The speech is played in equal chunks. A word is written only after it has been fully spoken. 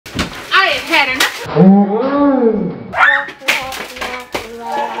had enough.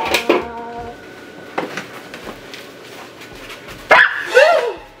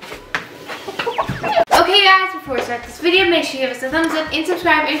 Okay guys, before we start this video, make sure you give us a thumbs up and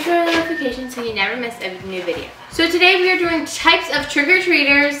subscribe and turn on notifications so you never miss a new video. So today we are doing types of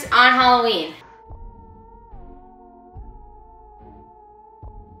trick-or-treaters on Halloween.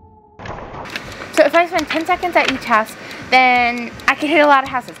 So if I spend 10 seconds at each house, then I can hit a lot of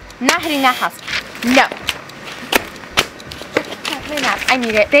houses. I'm not hitting that house. No. I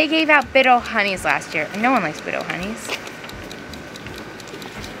need it. They gave out Bit-O-Honeys last year, and no one likes Bit-O-Honeys.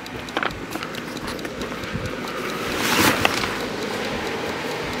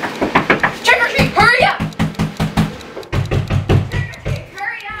 Trick or treat, hurry up! Trick or treat,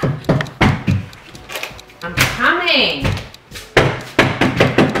 hurry up! I'm coming.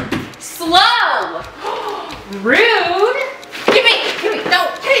 Slow! Rude. Give me! No,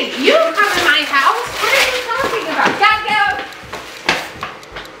 hey, you come in my house. What are you talking about? Gotta go!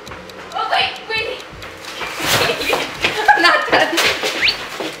 Oh, wait. I'm not done.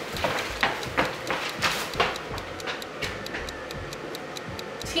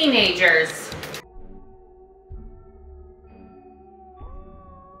 Teenagers.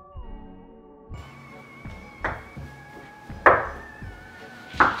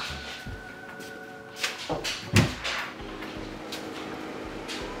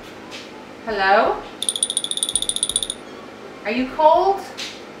 Hello? Are you cold?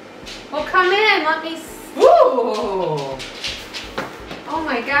 Well, come in. Let me. Ooh! Oh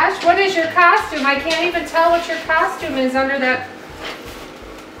my gosh, what is your costume? I can't even tell what your costume is under that.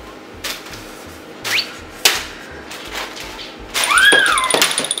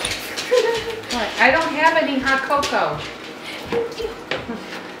 What? I don't have any hot cocoa.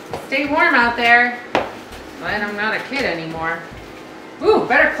 Stay warm out there. But I'm not a kid anymore. Ooh,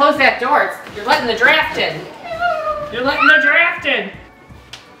 better close that door. You're letting the draft in. You're letting the draft in.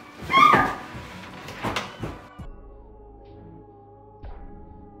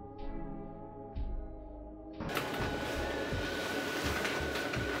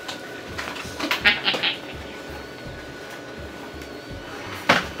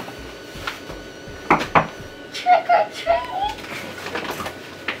 Trick or treat!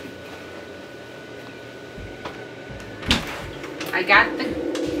 I got the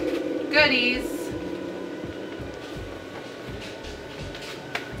goodies.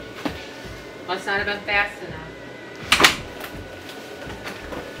 Must not have been fast enough.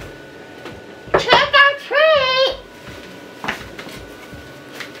 Trick or treat!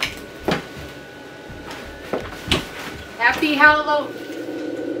 Happy Halloween.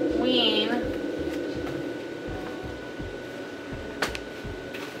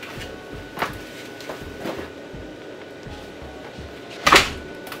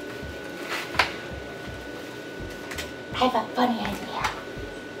 I have a funny idea.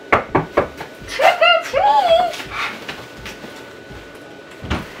 Trick or treat!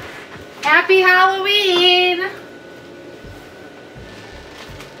 Happy Halloween.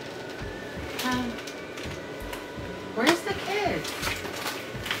 Where's the kids?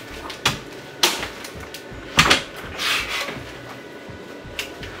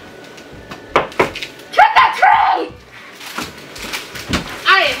 Trick or treat! I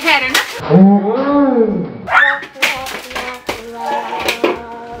have had enough.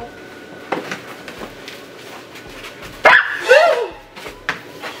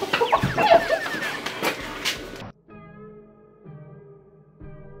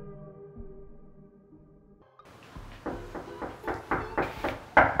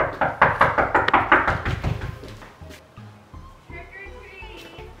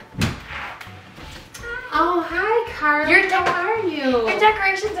 Oh, hi, Carly. How are you? Your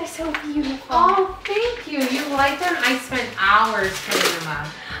decorations are so beautiful. Oh, thank you. You like them? I spent hours putting them up.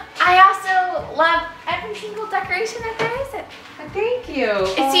 I also love every single decoration that there is. Thank you.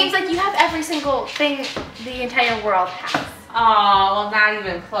 It seems like you have every single thing the entire world has. Oh, well, not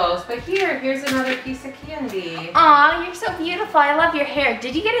even close. But here's another piece of candy. Aw, you're so beautiful. I love your hair.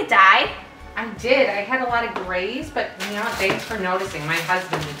 Did you get it dyed? I did. I had a lot of grays, but you know, thanks for noticing. My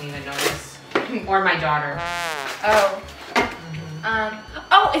husband didn't even notice. Or my daughter. Oh.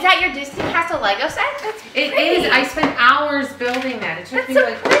 Oh, is that your Disney Castle Lego set? That's pretty. It is. I spent hours building that. It took That's me so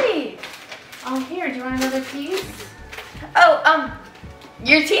like. pretty. Oh, here. Do you want another piece? Oh,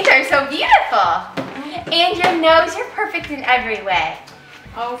 your teeth are so beautiful. And your nose, you're perfect in every way.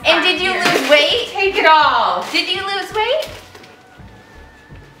 Oh, fine. And did you lose weight? Take it all. Did you lose weight?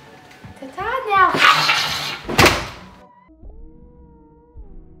 Ta-ta now.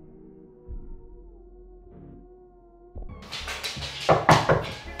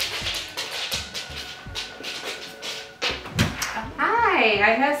 I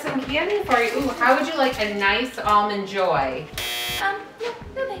have some candy for you. Ooh, how would you like a nice Almond Joy? No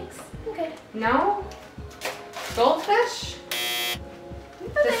thanks. I'm good. No? Goldfish? No,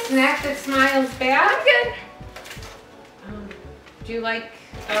 The thanks. snack that smiles back? I'm good. Do you like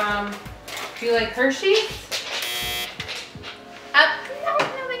Hershey's? No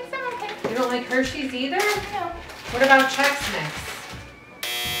thanks. I'm okay. You don't like Hershey's either? No. What about Chex Mix?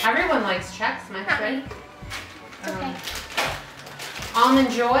 Everyone likes Chex Mix, Not right? me. It's okay. Almond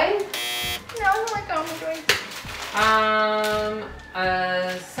Joy? No, I don't like Almond Joy.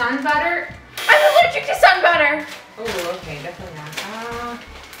 Sun Butter? I'm allergic to sun butter. Oh, okay, definitely not.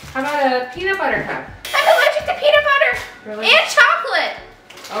 How about a peanut butter cup? I'm allergic to peanut butter. Really? And chocolate.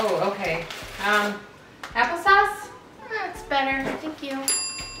 Oh, okay. Applesauce? That's better. Thank you.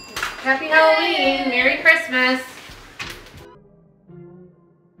 Happy Halloween. Merry Christmas.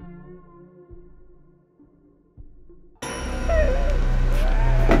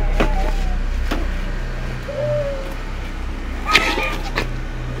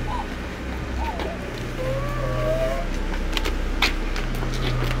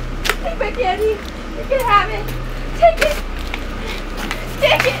 Take my candy. You can have it. Take it.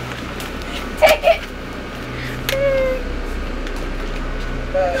 Take it. Take it.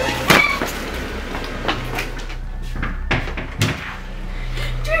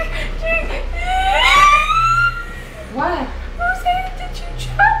 Drink. What? Whose hand did you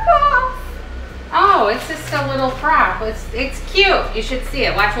chop off? Oh, it's just a little prop. It's cute. You should see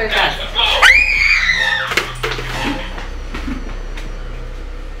it. Watch what it does.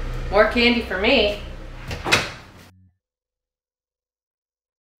 More candy for me.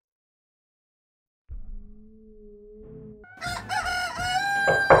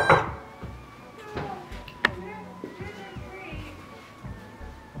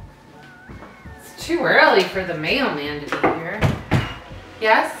 It's too early for the mailman to be here.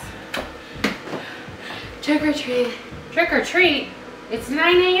 Yes? Trick or treat. Trick or treat? It's 9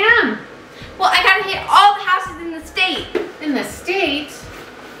 a.m. Well, I gotta hit all the houses in the state. In the state?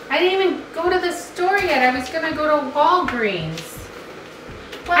 I didn't even go to the store yet. I was gonna go to Walgreens.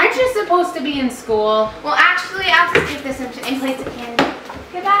 Well, Aren't you supposed to be in school? Well, actually, I'll just take this in place of candy.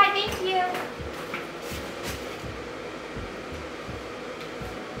 Goodbye, thank you.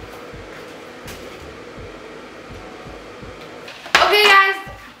 Okay, guys,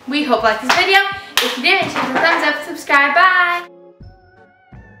 we hope you liked this video. If you did, hit the thumbs up, subscribe, bye.